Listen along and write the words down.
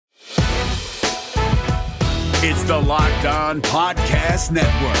It's the Locked On Podcast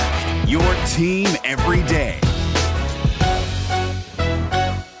Network, your team every day.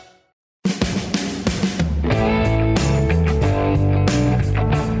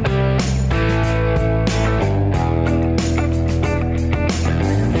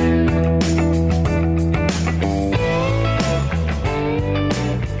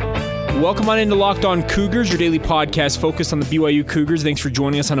 Welcome on into Locked On Cougars, your daily podcast focused on the BYU Cougars. Thanks for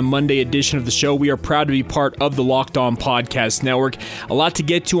joining us on a Monday edition of the show. We are proud to be part of the Locked On Podcast Network. A lot to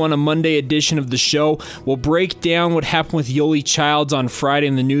get to on a Monday edition of the show. We'll break down what happened with Yoeli Childs on Friday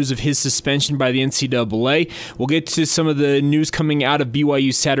and the news of his suspension by the NCAA. We'll get to some of the news coming out of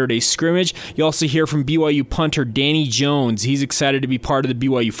BYU Saturday scrimmage. You'll also hear from BYU punter Danny Jones. He's excited to be part of the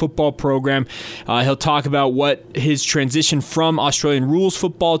BYU football program. He'll talk about what his transition from Australian rules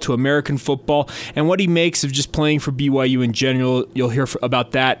football to American football and what he makes of just playing for BYU in general. You'll hear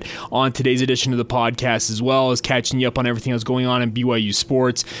about that on today's edition of the podcast, as well as catching you up on everything that's going on in BYU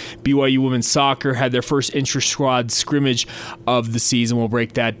sports. BYU women's soccer had their first intra-squad scrimmage of the season. We'll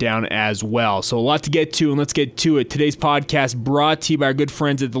break that down as well. So a lot to get to, and let's get to it. Today's podcast brought to you by our good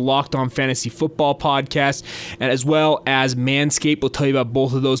friends at the Locked On Fantasy Football Podcast, and as well as Manscaped. We'll tell you about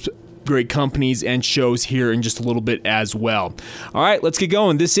both of those great companies and shows here in just a little bit as well. All right, let's get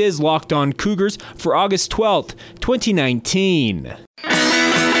going. This is Locked On Cougars for August 12th, 2019.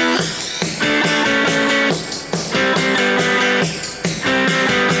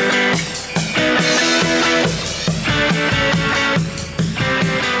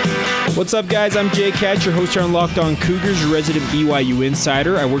 What's up, guys? I'm Jay Katz, your host here on Locked On Cougars, your resident BYU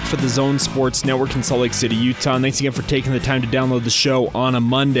insider. I work for the Zone Sports Network in Salt Lake City, Utah. And thanks again for taking the time to download the show on a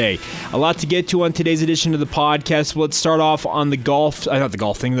Monday. A lot to get to on today's edition of the podcast. Let's start off on the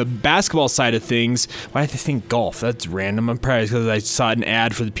the basketball side of things. Why did I think golf? That's random. I'm probably because I saw an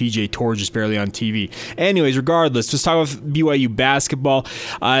ad for the PGA Tour just barely on TV. Anyways, regardless, let's talk about BYU basketball.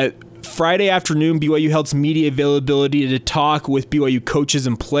 Friday afternoon, BYU held some media availability to talk with BYU coaches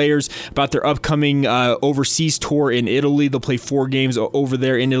and players about their upcoming overseas tour in Italy. They'll play 4 games over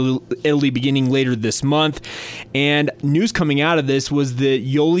there in Italy beginning later this month. And news coming out of this was that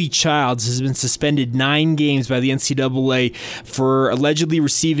Yoeli Childs has been suspended 9 games by the NCAA for allegedly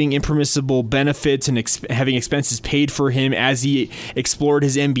receiving impermissible benefits and having expenses paid for him as he explored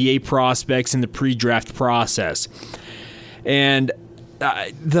his NBA prospects in the pre-draft process. And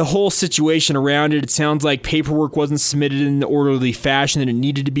the whole situation around it sounds like paperwork wasn't submitted in the orderly fashion that it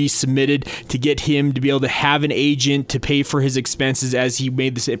needed to be submitted to get him to be able to have an agent to pay for his expenses as he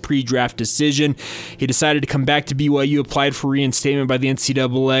made this pre-draft decision. He decided to come back to BYU, applied for reinstatement by the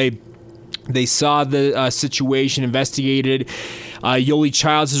NCAA. They saw the situation, investigated. Yoeli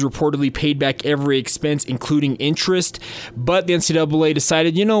Childs has reportedly paid back every expense, including interest, but the NCAA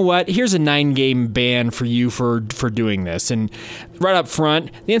decided, you know what, here's a 9-game ban for you for doing this. And right up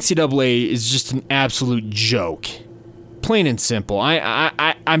front, the NCAA is just an absolute joke. Plain and simple.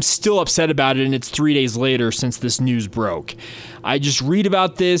 I'm still upset about it, and it's 3 days later since this news broke. I just read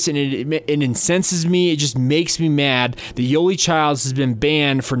about this, and it incenses me. It just makes me mad that Yoeli Childs has been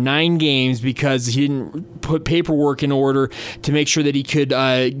banned for 9 games because he didn't put paperwork in order to make sure that he could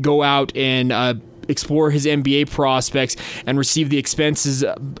go out and explore his NBA prospects and receive the expenses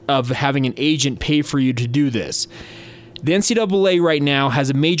of having an agent pay for you to do this. The NCAA right now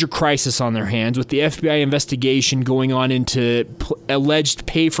has a major crisis on their hands with the FBI investigation going on into alleged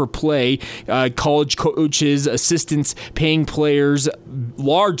pay-for-play, college coaches, assistants paying players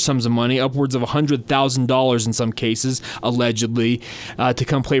large sums of money, upwards of $100,000 in some cases, allegedly, to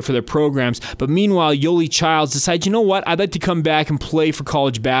come play for their programs. But meanwhile, Yoeli Childs decides, you know what, I'd like to come back and play for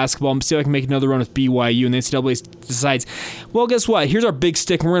college basketball and see if I can make another run with BYU. And the NCAA decides, well, guess what? Here's our big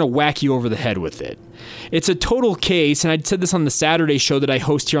stick, and we're going to whack you over the head with it. It's a total case, and I said this on the Saturday show that I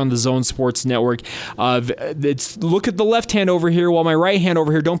host here on the Zone Sports Network, it's look at the left hand over here while my right hand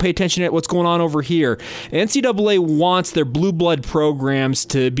over here, don't pay attention to what's going on over here. The NCAA wants their blue blood programs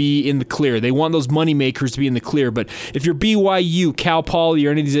to be in the clear. They want those money makers to be in the clear, but if you're BYU, Cal Poly, or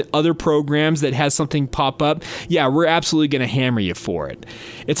any of these other programs that has something pop up, yeah, we're absolutely going to hammer you for it.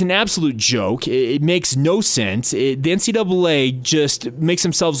 It's an absolute joke. It makes no sense. The NCAA just makes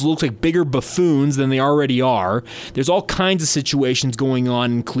themselves look like bigger buffoons than they already are. There's all all kinds of situations going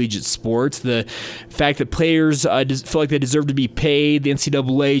on in collegiate sports. The fact that players feel like they deserve to be paid. The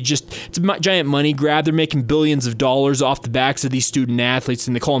NCAA it's a giant money grab. They're making billions of dollars off the backs of these student athletes,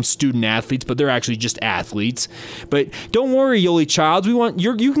 and they call them student athletes, but they're actually just athletes. But don't worry, Yoeli Childs.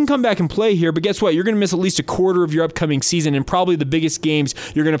 You can come back and play here, but guess what? You're going to miss at least a quarter of your upcoming season and probably the biggest games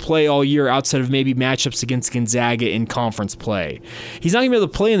you're going to play all year outside of maybe matchups against Gonzaga in conference play. He's not going to be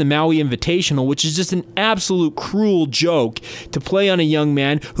able to play in the Maui Invitational, which is just an absolute cruel joke to play on a young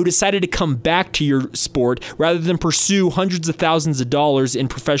man who decided to come back to your sport rather than pursue hundreds of thousands of dollars in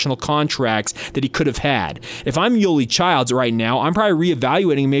professional contracts that he could have had. If I'm Yoeli Childs right now, I'm probably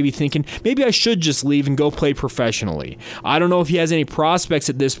reevaluating and maybe thinking, maybe I should just leave and go play professionally. I don't know if he has any prospects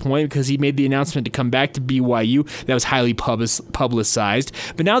at this point because he made the announcement to come back to BYU. That was highly publicized.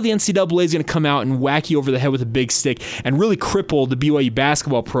 But now the NCAA is going to come out and whack you over the head with a big stick and really cripple the BYU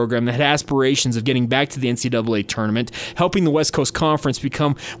basketball program that had aspirations of getting back to the NCAA tournament, helping the West Coast Conference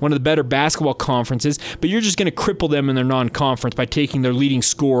become one of the better basketball conferences. But you're just going to cripple them in their non-conference by taking their leading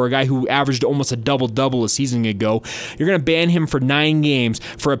scorer, a guy who averaged almost a double-double a season ago. You're going to ban him for 9 games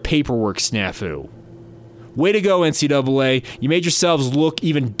for a paperwork snafu. Way to go, NCAA. You made yourselves look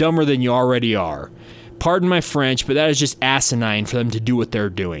even dumber than you already are. Pardon my French, but that is just asinine for them to do what they're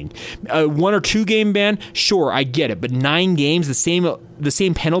doing. 1 or 2 game ban, sure, I get it, but 9 games, the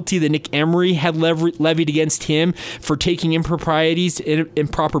same penalty that Nick Emery had levied against him for taking improprieties,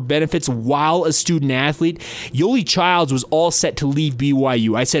 improper benefits while a student athlete. Yoeli Childs was all set to leave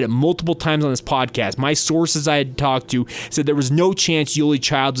BYU. I said it multiple times on this podcast. My sources I had talked to said there was no chance Yoeli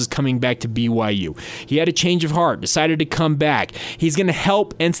Childs was coming back to BYU. He had a change of heart, decided to come back. He's going to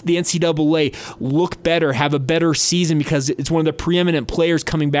help the NCAA look better, have a better season because it's one of the preeminent players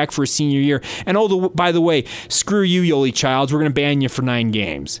coming back for a senior year. And by the way, screw you, Yoeli Childs. We're going to ban you for 9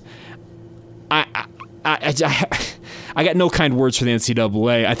 games. I got no kind words for the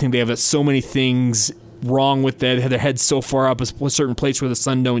NCAA. I think they have so many things wrong with that. They have their heads so far up a certain place where the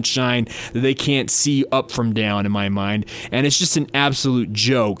sun don't shine that they can't see up from down in my mind. And it's just an absolute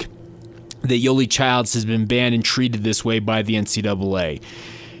joke that Yoeli Childs has been banned and treated this way by the NCAA.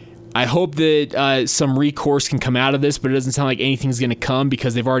 I hope that some recourse can come out of this, but it doesn't sound like anything's going to come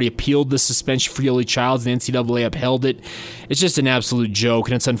because they've already appealed the suspension for Yoeli Childs. The NCAA upheld it. It's just an absolute joke,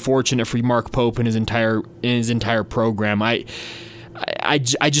 and it's unfortunate for Mark Pope and his entire program. I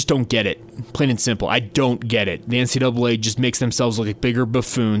just don't get it. Plain and simple. I don't get it. The NCAA just makes themselves look like bigger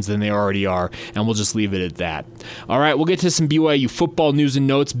buffoons than they already are, and we'll just leave it at that. All right, we'll get to some BYU football news and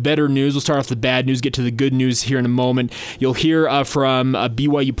notes. Better news. We'll start off the bad news, get to the good news here in a moment. You'll hear from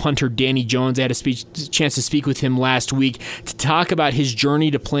BYU punter Danny Jones. I had a chance to speak with him last week to talk about his journey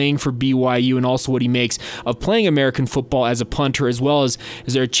to playing for BYU and also what he makes of playing American football as a punter, as well as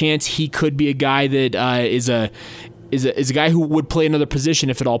is there a chance he could be a guy that is a guy who would play another position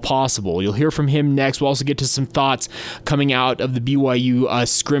if at all possible. You'll hear from him next. We'll also get to some thoughts coming out of the BYU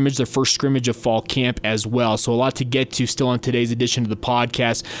scrimmage, their first scrimmage of fall camp as well. So a lot to get to still on today's edition of the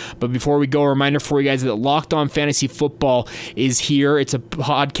podcast. But before we go, a reminder for you guys that Locked On Fantasy Football is here. It's a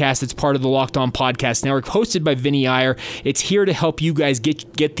podcast that's part of the Locked On Podcast Network, hosted by Vinny Iyer. It's here to help you guys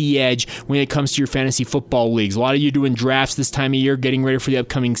get the edge when it comes to your fantasy football leagues. A lot of you doing drafts this time of year, getting ready for the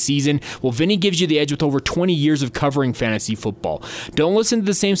upcoming season. Well, Vinny gives you the edge with over 20 years of covering fantasy football. Don't listen to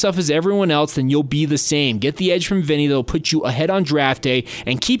the same stuff as everyone else, then you'll be the same. Get the edge from Vinny. That'll put you ahead on draft day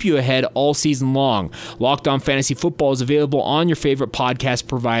and keep you ahead all season long. Locked On Fantasy Football is available on your favorite podcast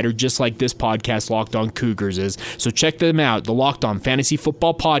provider, just like this podcast, Locked On Cougars, is. So check them out, the Locked On Fantasy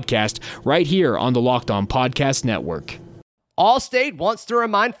Football Podcast, right here on the Locked On Podcast Network. Allstate wants to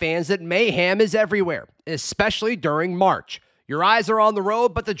remind fans that mayhem is everywhere, especially during March. Your eyes are on the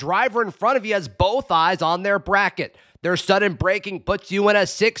road, but the driver in front of you has both eyes on their bracket. Their sudden braking puts you in a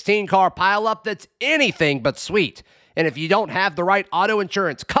 16-car pileup that's anything but sweet. And if you don't have the right auto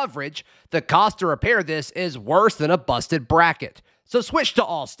insurance coverage, the cost to repair this is worse than a busted bracket. So switch to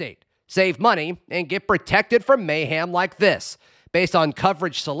Allstate, save money, and get protected from mayhem like this. Based on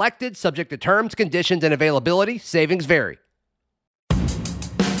coverage selected, subject to terms, conditions, and availability, savings vary.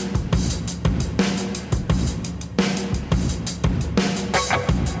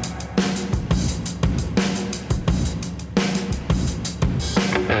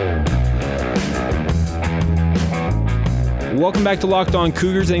 welcome back to Locked On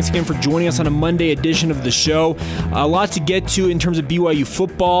Cougars. Thanks again for joining us on a Monday edition of the show. A lot to get to in terms of BYU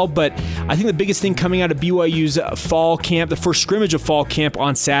football, but I think the biggest thing coming out of BYU's fall camp, the first scrimmage of fall camp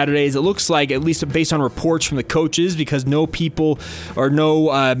on Saturday, is it looks like, at least based on reports from the coaches, because no people or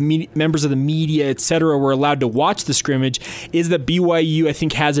no members of the media, etc., were allowed to watch the scrimmage, is that BYU, I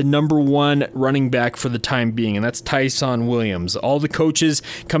think, has a number one running back for the time being, and that's Tyson Williams. All the coaches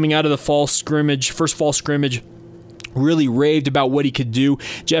coming out of the first fall scrimmage, really raved about what he could do.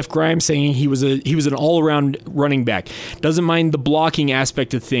 Jeff Grimes saying he was an all-around running back. Doesn't mind the blocking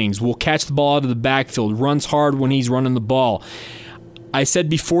aspect of things. Will catch the ball out of the backfield. Runs hard when he's running the ball. I said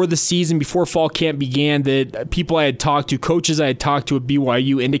before the season, before fall camp began, that people I had talked to, coaches I had talked to at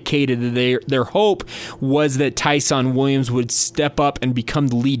BYU, indicated that their hope was that Tyson Williams would step up and become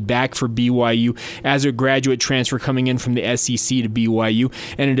the lead back for BYU as a graduate transfer coming in from the SEC to BYU,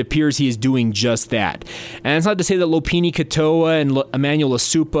 and it appears he is doing just that. And it's not to say that Lopini Katoa and Emmanuel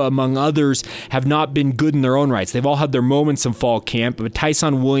Asupa, among others, have not been good in their own rights. They've all had their moments in fall camp, but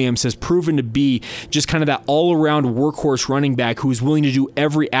Tyson Williams has proven to be just kind of that all-around workhorse running back who is willing to do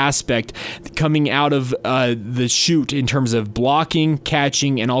every aspect coming out of the chute in terms of blocking,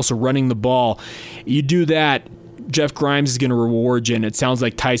 catching, and also running the ball. You do that, Jeff Grimes is going to reward you, and it sounds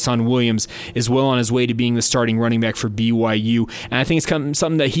like Tyson Williams is well on his way to being the starting running back for BYU. And I think it's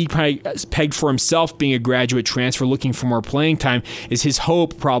something that he probably pegged for himself, being a graduate transfer, looking for more playing time, is his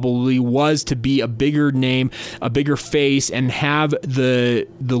hope probably was to be a bigger name, a bigger face, and have the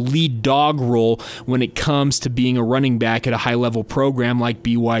lead dog role when it comes to being a running back at a high-level program like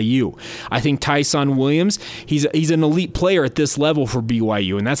BYU. I think Tyson Williams, he's an elite player at this level for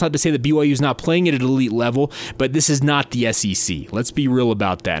BYU, and that's not to say that BYU is not playing at an elite level, but this is not the SEC. Let's be real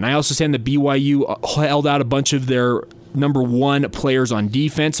about that. And I also said that BYU held out a bunch of their number one players on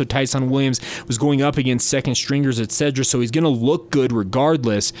defense, so Tyson Williams was going up against second stringers, etc., so he's going to look good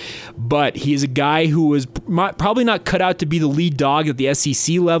regardless, but he is a guy who was probably not cut out to be the lead dog at the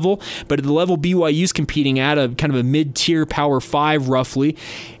SEC level, but at the level BYU's competing at, a kind of a mid-tier Power 5 roughly,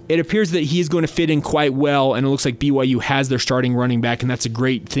 it appears that he is going to fit in quite well, and it looks like BYU has their starting running back, and that's a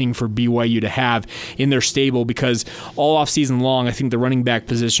great thing for BYU to have in their stable, because all offseason long, I think the running back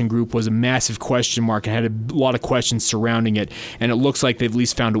position group was a massive question mark and had a lot of questions surrounding it, and it looks like they've at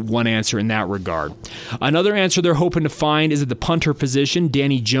least found one answer in that regard. Another answer they're hoping to find is at the punter position.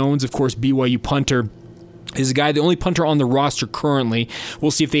 Danny Jones, of course, BYU punter, is a guy, the only punter on the roster currently.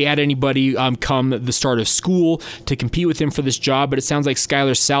 We'll see if they add anybody come the start of school to compete with him for this job, but it sounds like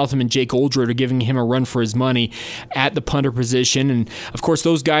Skylar Southam and Jake Oldroyd are giving him a run for his money at the punter position, and of course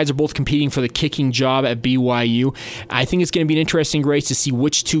those guys are both competing for the kicking job at BYU. I think it's going to be an interesting race to see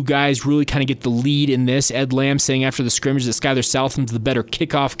which two guys really kind of get the lead in this. Ed Lamb saying after the scrimmage that Skylar Southam's the better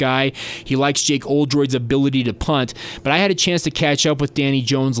kickoff guy. He likes Jake Oldroyd's ability to punt, but I had a chance to catch up with Danny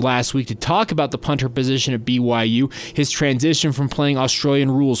Jones last week to talk about the punter position at BYU, his transition from playing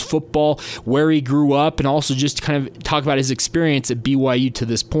Australian rules football, where he grew up, and also just kind of talk about his experience at BYU to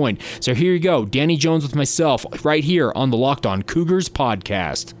this point. So here you go, Danny Jones with myself, right here on the Locked On Cougars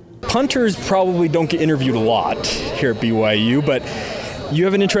podcast. Punters probably don't get interviewed a lot here at BYU, but you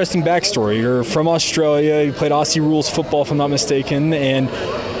have an interesting backstory. You're from Australia, you played Aussie rules football, if I'm not mistaken, and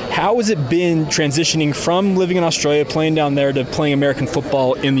how has it been transitioning from living in Australia, playing down there, to playing American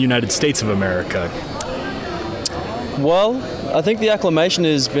football in the United States of America? Well, I think the acclimation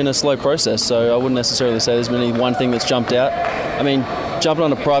has been a slow process, so I wouldn't necessarily say there's been any one thing that's jumped out. I mean, jumping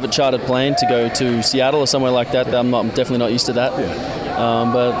on a private chartered plane to go to Seattle or somewhere like that, I'm definitely not used to that.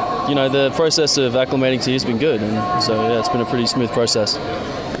 Yeah. But, you know, the process of acclimating to here has been good, and so, yeah, it's been a pretty smooth process.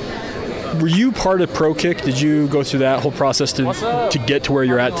 Were you part of Pro Kick? Did you go through that whole process to get to where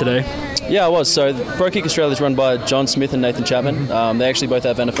you're at today? Yeah, I was. So Pro Kick Australia is run by John Smith and Nathan Chapman. They actually both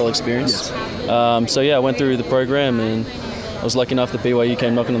have NFL experience. Yes. So, yeah, I went through the program, and I was lucky enough that BYU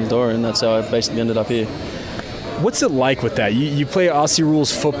came knocking on the door, and that's how I basically ended up here. What's it like with that? You play Aussie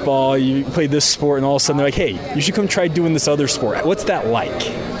rules football, you play this sport, and all of a sudden they're like, hey, you should come try doing this other sport. What's that like?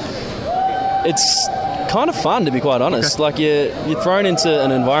 It's kind of fun, to be quite honest. Okay. Like, you're thrown into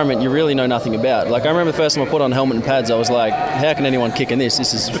an environment you really know nothing about. Like, I remember the first time I put on helmet and pads, I was like, how can anyone kick in this?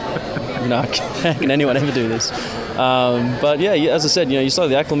 This is, you know, how can anyone ever do this? But yeah, as I said, you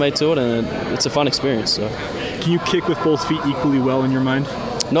slowly acclimate to it, and it's a fun experience. So, can you kick with both feet equally well in your mind?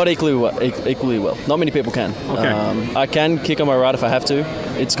 Not equally well. Not many people can. Okay. I can kick on my right if I have to.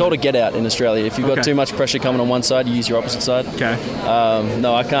 It's called a get out in Australia. If you've got too much pressure coming on one side, you use your opposite side. Okay.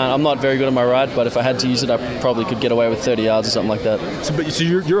 No, I can't. I'm not very good on my right, but if I had to use it, I probably could get away with 30 yards or something like that. So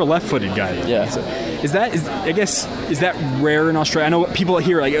you're a left-footed guy. Yeah. Is that rare in Australia? I know people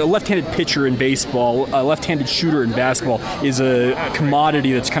here, like a left-handed pitcher in baseball, a left-handed shooter in basketball is a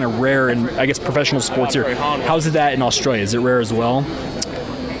commodity that's kind of rare in, I guess, professional sports here. How's that in Australia? Is it rare as well?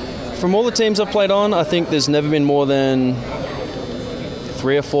 From all the teams I've played on, I think there's never been more than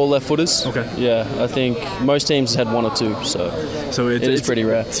 3 or 4 left footers. Okay. Yeah, I think most teams had 1 or 2, so it's pretty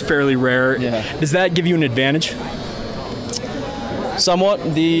rare. It's fairly rare. Yeah. Does that give you an advantage?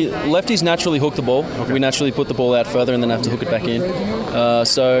 Somewhat. The lefties naturally hook the ball. Okay. We naturally put the ball out further and then have to hook it back in.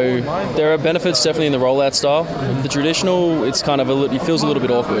 So there are benefits definitely in the rollout style. The traditional, it's kind of it feels a little bit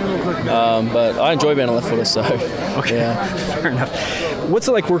awkward. But I enjoy being a left footer, so okay. Yeah. Fair enough. What's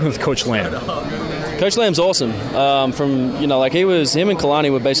it like working with Coach Lamb? Coach Lamb's awesome. Him and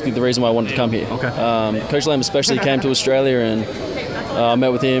Kalani were basically the reason why I wanted to come here. Okay. Coach Lamb especially came to Australia and I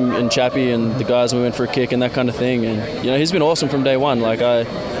met with him and Chappie and the guys, and we went for a kick and that kind of thing. And he's been awesome from day one. Like I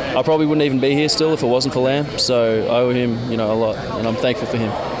probably wouldn't even be here still if it wasn't for Lamb. So I owe him, a lot, and I'm thankful for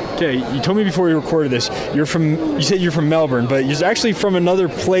him. Okay, you told me before we recorded this, you said you're from Melbourne, but you're actually from another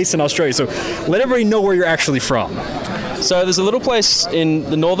place in Australia. So let everybody know where you're actually from. So there's a little place in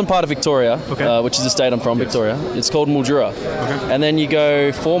the northern part of Victoria, which is the state I'm from, Victoria. It's called Mildura. Okay. And then you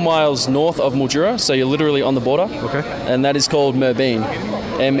go 4 miles north of Mildura, so you're literally on the border. Okay. And that is called Merbeen.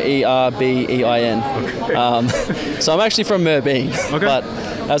 Merbein. Okay. So I'm actually from Merbeen. Okay. But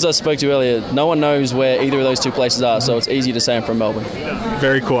as I spoke to you earlier, no one knows where either of those 2 places are, so it's easy to say I'm from Melbourne.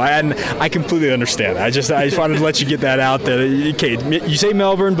 Very cool. I completely understand. I just wanted to let you get that out there. Okay, you say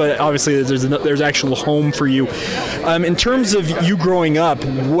Melbourne, but obviously there's actual home for you. In terms of you growing up,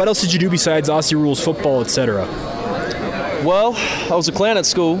 what else did you do besides Aussie rules, football, etc.? Well, I was a clown at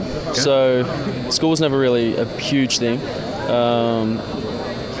school, so school was never really a huge thing.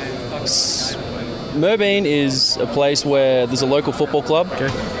 Merbeen is a place where there's a local football club.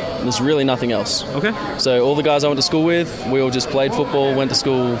 Okay. There's really nothing else. Okay. So all the guys I went to school with, we all just played football, went to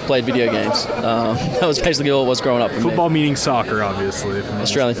school, played video games. That was basically all it was growing up. Football meaning soccer, obviously.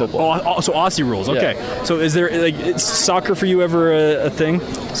 Australian football. Oh, so Aussie rules. Okay. Yeah. So is there is soccer for you ever a thing?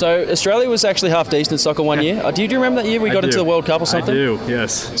 So Australia was actually half decent at soccer one year. Do you remember that year we got into the World Cup or something? I do.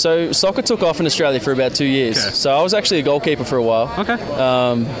 Yes. So soccer took off in Australia for about 2 years. Okay. So I was actually a goalkeeper for a while. Okay.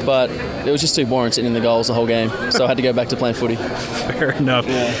 But it was just too boring sitting in the goals the whole game, so I had to go back to playing footy. Fair enough.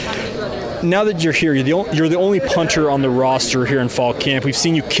 Yeah. Now that you're here, you're the only punter on the roster here in fall camp. We've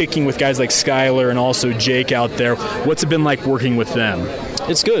seen you kicking with guys like Skylar and also Jake out there. What's it been like working with them?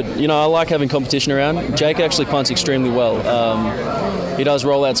 It's good. I like having competition around. Jake actually punts extremely well. He does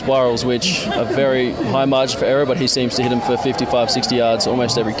rollout spirals, which are very high margin for error, but he seems to hit them for 55, 60 yards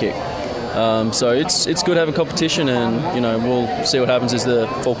almost every kick. So it's good having competition, and we'll see what happens as the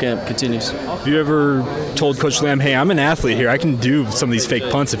fall camp continues. Have you ever told Coach Lamb, "Hey, I'm an athlete here. I can do some of these fake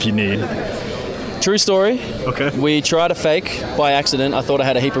punts if you need"? True story. Okay. We tried a fake by accident. I thought I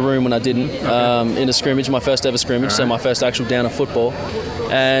had a heap of room when I didn't. In a scrimmage, my first ever scrimmage, so my first actual down of football,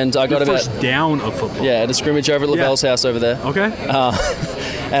 and I got first down of football. Yeah, at a scrimmage over at Lavelle's house over there. Okay.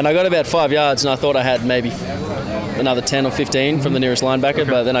 And I got about 5 yards, and I thought I had maybe another 10 or 15 from the nearest linebacker,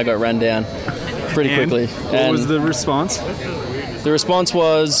 but then I got ran down pretty quickly. What was the response? The response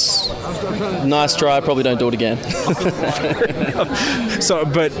was, "Nice try, probably don't do it again." So,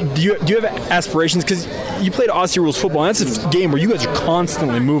 but do you have aspirations? Because you played Aussie rules football, and that's a game where you guys are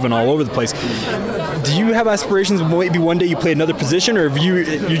constantly moving all over the place. Do you have aspirations maybe one day you play another position, or have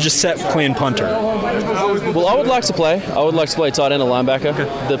you just set playing punter? Well, I would like to play. I would like to play tight end or linebacker. Okay.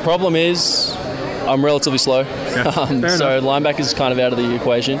 The problem is I'm relatively slow, okay. So linebacker is kind of out of the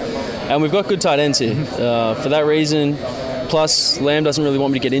equation. And we've got good tight ends here. For that reason, plus Lamb doesn't really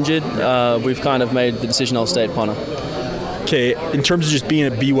want me to get injured, we've kind of made the decision I'll stay at punter. Okay, in terms of just being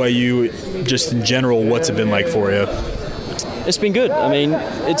at BYU, just in general, what's it been like for you? It's been good. I mean,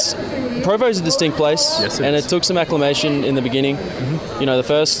 Provo's a distinct place, yes, and it took some acclimation in the beginning.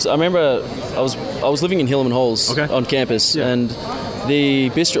 Mm-hmm. I remember I was living in Hillman Halls on campus, and the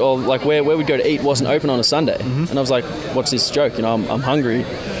bistro, or like where we'd go to eat, wasn't open on a Sunday. Mm-hmm. And I was like, what's this joke? I'm hungry.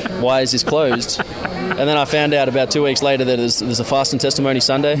 Why is this closed? And then I found out about 2 weeks later that there's a fast and testimony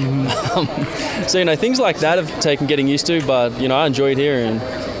Sunday. Mm-hmm. So, things like that have taken getting used to, but, I enjoy it here, and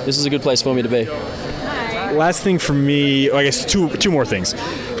this is a good place for me to be. Last thing for me, I guess two more things.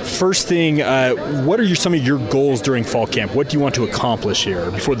 First thing, what are some of your goals during fall camp? What do you want to accomplish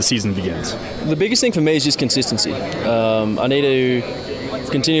here before the season begins? The biggest thing for me is just consistency. I need to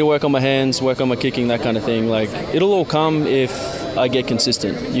continue to work on my hands, work on my kicking, that kind of thing. Like, it'll all come if I get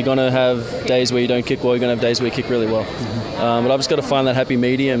consistent. You're going to have days where you don't kick well, you're going to have days where you kick really well. Mm-hmm. But I've just got to find that happy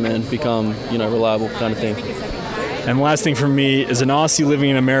medium and become, reliable kind of thing. And the last thing for me, as an Aussie living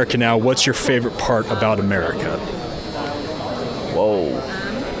in America now, what's your favorite part about America? Whoa.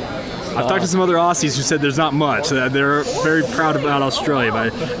 I've talked to some other Aussies who said there's not much. They're very proud about Australia,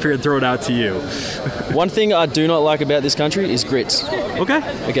 but I figured I'd throw it out to you. One thing I do not like about this country is grits.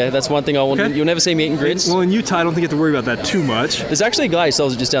 Okay, that's one thing I want. Okay. You'll never see me eating grits. Well, in Utah, I don't think you have to worry about that too much. There's actually a guy who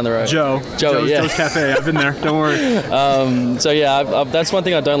sells it just down the road. Joey, Joe's Cafe. I've been there. Don't worry. So yeah, that's one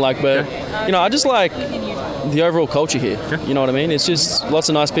thing I don't like. But I just like the overall culture here. Okay. You know what I mean? It's just lots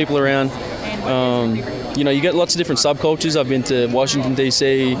of nice people around. You get lots of different subcultures. I've been to Washington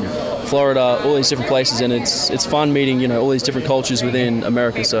D.C., Florida, all these different places, and it's fun meeting all these different cultures within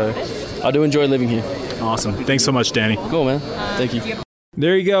America. So I do enjoy living here. Awesome. Thanks so much, Danny. Cool, man. Thank you.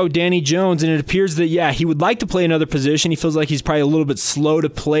 There you go, Danny Jones, and it appears that, he would like to play another position. He feels like he's probably a little bit slow to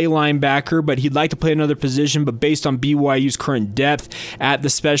play linebacker, but he'd like to play another position, but based on BYU's current depth at the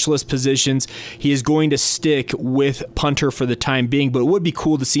specialist positions, he is going to stick with punter for the time being, but it would be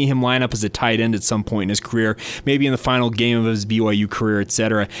cool to see him line up as a tight end at some point in his career, maybe in the final game of his BYU career,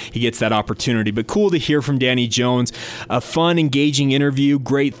 etc. He gets that opportunity, but cool to hear from Danny Jones. A fun, engaging interview,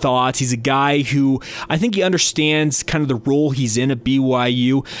 great thoughts. He's a guy who I think he understands kind of the role he's in at BYU.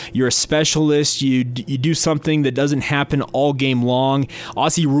 You're a specialist. You do something that doesn't happen all game long.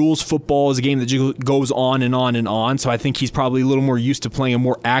 Aussie rules football is a game that just goes on and on and on, so I think he's probably a little more used to playing a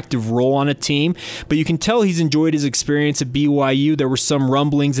more active role on a team. But you can tell he's enjoyed his experience at BYU. There were some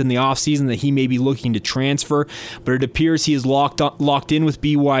rumblings in the offseason that he may be looking to transfer, but it appears he is locked in with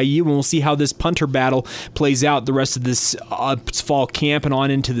BYU, and we'll see how this punter battle plays out the rest of this fall camp and on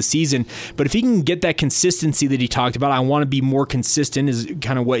into the season. But if he can get that consistency that he talked about, I want to be more consistent, is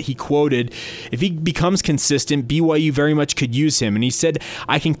kind of what he quoted. If he becomes consistent, BYU very much could use him. And he said,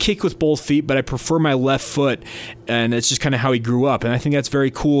 I can kick with both feet, but I prefer my left foot. And it's just kind of how he grew up. And I think that's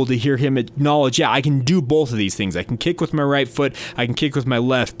very cool to hear him acknowledge, I can do both of these things. I can kick with my right foot, I can kick with my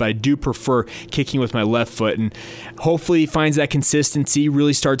left, but I do prefer kicking with my left foot. And hopefully he finds that consistency,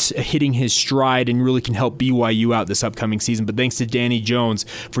 really starts hitting his stride, and really can help BYU out this upcoming season. But thanks to Danny Jones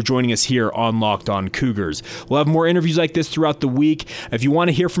for joining us here on Locked On Cougars. We'll have more interviews like this throughout the week. If you want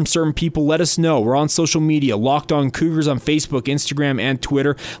to hear from certain people, let us know. We're on social media, Locked On Cougars on Facebook, Instagram, and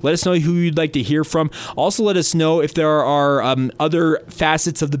Twitter. Let us know who you'd like to hear from. Also, let us know if there are other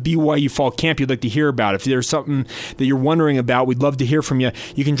facets of the BYU fall camp you'd like to hear about. If there's something that you're wondering about, we'd love to hear from you.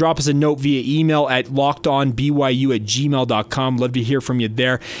 You can drop us a note via email at lockedonbyu@gmail.com. Love to hear from you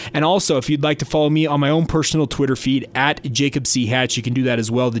there. And also, if you'd like to follow me on my own personal Twitter feed at Jacob C. Hatch, you can do that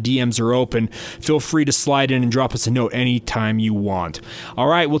as well. The DMs are open. Feel free to slide in and drop us a note anytime you want. All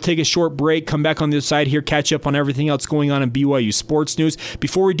right, we'll take a short break, come back on the other side here, catch up on everything else going on in BYU sports news.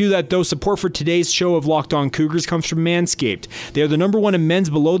 Before we do that, though, support for today's show of Locked On Cougars comes from Manscaped. They are the #1 in men's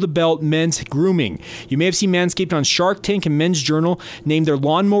below-the-belt men's grooming. You may have seen Manscaped on Shark Tank and Men's Journal named their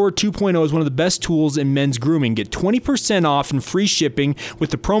Lawnmower 2.0 as one of the best tools in men's grooming. Get 20% off and free shipping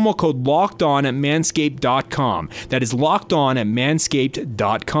with the promo code LOCKEDON at manscaped.com. That is locked on at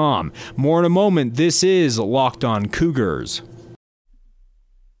manscaped.com. More in a moment. This is Locked On Cougars.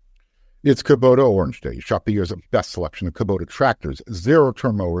 It's Kubota Orange Day. Shop the year's best selection of Kubota tractors,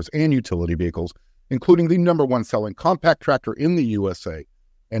 zero-turn mowers, and utility vehicles, including the #1 selling compact tractor in the USA.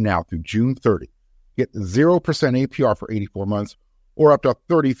 And now through June 30, get 0% APR for 84 months or up to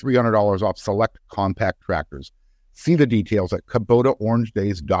 $3,300 off select compact tractors. See the details at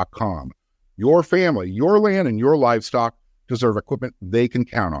KubotaOrangeDays.com. Your family, your land, and your livestock deserve equipment they can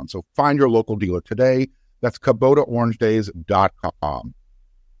count on. So find your local dealer today. That's KubotaOrangeDays.com.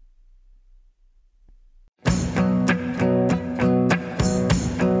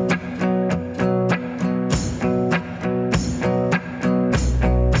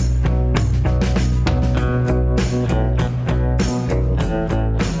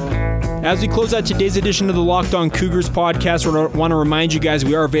 As we close out today's edition of the Locked On Cougars podcast, we want to remind you guys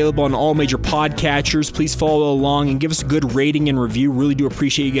we are available on all major podcatchers. Please follow along and give us a good rating and review. Really do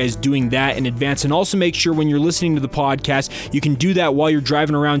appreciate you guys doing that in advance. And also make sure when you're listening to the podcast, you can do that while you're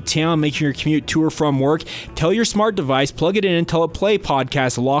driving around town, making your commute to or from work. Tell your smart device, plug it in, and tell it play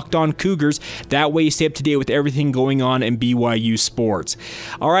podcast Locked On Cougars. That way you stay up to date with everything going on in BYU sports.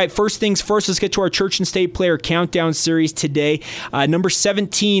 All right, first things first, let's get to our Church and State Player Countdown Series today. Number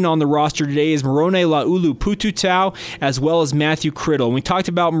 17 on the roster today is Moroni Laulu Pututau, as well as Matthew Criddle. When we talked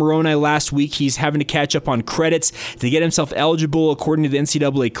about Moroni last week, he's having to catch up on credits to get himself eligible according to the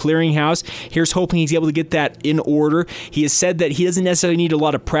NCAA clearinghouse. Here's hoping he's able to get that in order. He has said that he doesn't necessarily need a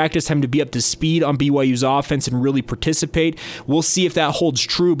lot of practice time to be up to speed on BYU's offense and really participate. We'll see if that holds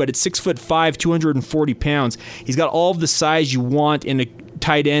true, but at 6'5", 240 pounds, he's got all of the size you want in a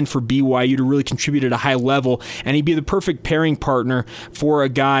tight end for BYU to really contribute at a high level, and he'd be the perfect pairing partner for a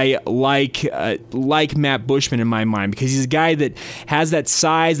guy like Matt Bushman in my mind, because he's a guy that has that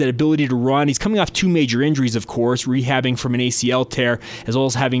size, that ability to run. He's coming off 2 major injuries, of course, rehabbing from an ACL tear, as well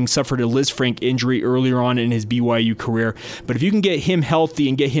as having suffered a Liz Frank injury earlier on in his BYU career. But if you can get him healthy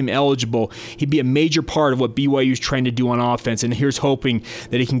and get him eligible, he'd be a major part of what BYU is trying to do on offense, and here's hoping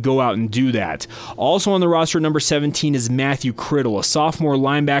that he can go out and do that. Also on the roster at number 17 is Matthew Criddle, a sophomore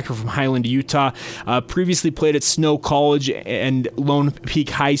linebacker from Highland, Utah. Previously played at Snow College and Lone Peak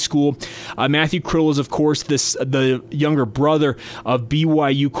High School. Matthew Criddle is, of course, the younger brother of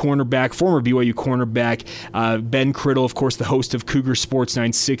former BYU cornerback Ben Criddle, of course, the host of Cougar Sports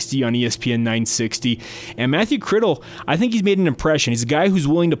 960 on ESPN 960. And Matthew Criddle, I think he's made an impression. He's a guy who's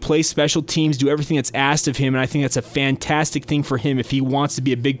willing to play special teams, do everything that's asked of him, and I think that's a fantastic thing for him if he wants to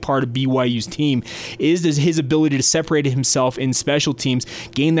be a big part of BYU's team, is his ability to separate himself in special teams,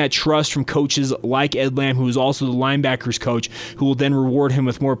 gain that trust from coaches like Ed Lamb, who is also the linebackers coach, who will then reward him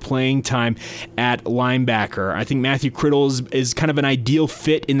with more playing time at linebacker. I think Matthew Criddle is kind of an ideal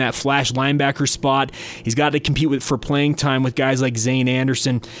fit in that flash linebacker spot. He's got to compete for playing time with guys like Zane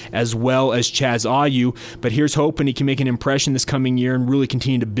Anderson as well as Chaz Ayu, but here's hoping he can make an impression this coming year and really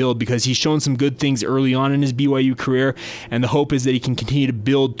continue to build, because he's shown some good things early on in his BYU career, and the hope is that he can continue to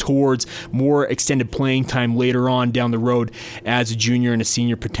build towards more extended playing time later on down the road as a junior and a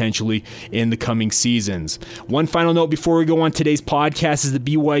senior potentially in the coming seasons. One final note before we go on today's podcast is that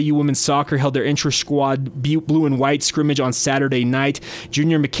BYU women's soccer held their intra-squad blue and white scrimmage on Saturday night.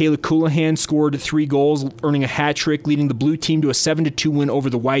 Junior Michaela Coulihan scored 3 goals, earning a hat trick, leading the blue team to a 7-2 win over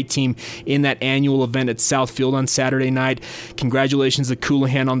the white team in that annual event at Southfield on Saturday night. Congratulations to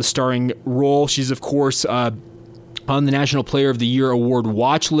Coulihan on the starring role. She's, of course, on the National Player of the Year award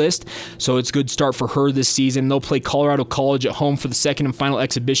watch list, so it's a good start for her this season. They'll play Colorado College at home for the second and final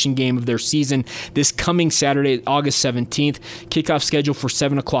exhibition game of their season this coming Saturday, August 17th. Kickoff scheduled for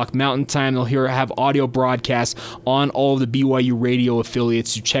 7 o'clock Mountain Time. They'll have audio broadcasts on all of the BYU radio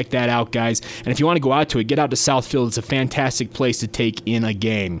affiliates, so check that out, guys. And if you want to go out to it, get out to Southfield. It's a fantastic place to take in a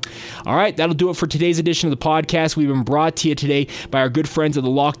game. All right, that'll do it for today's edition of the podcast. We've been brought to you today by our good friends of the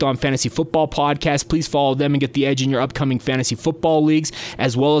Locked On Fantasy Football Podcast. Please follow them and get the edge in your upcoming fantasy football leagues,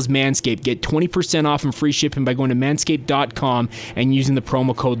 as well as Manscaped. Get 20% off and free shipping by going to manscaped.com and using the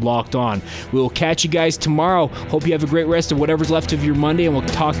promo code Locked On. We'll catch you guys tomorrow. Hope you have a great rest of whatever's left of your Monday, and we'll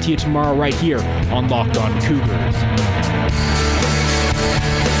talk to you tomorrow right here on Locked On Cougars.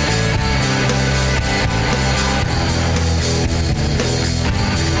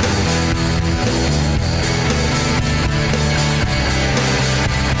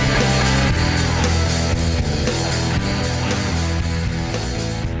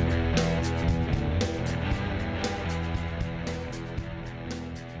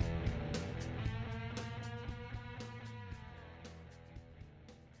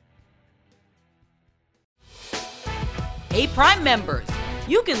 Hey, Prime members,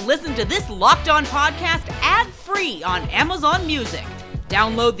 you can listen to this Locked On podcast ad-free on Amazon Music.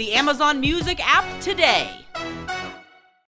 Download the Amazon Music app today.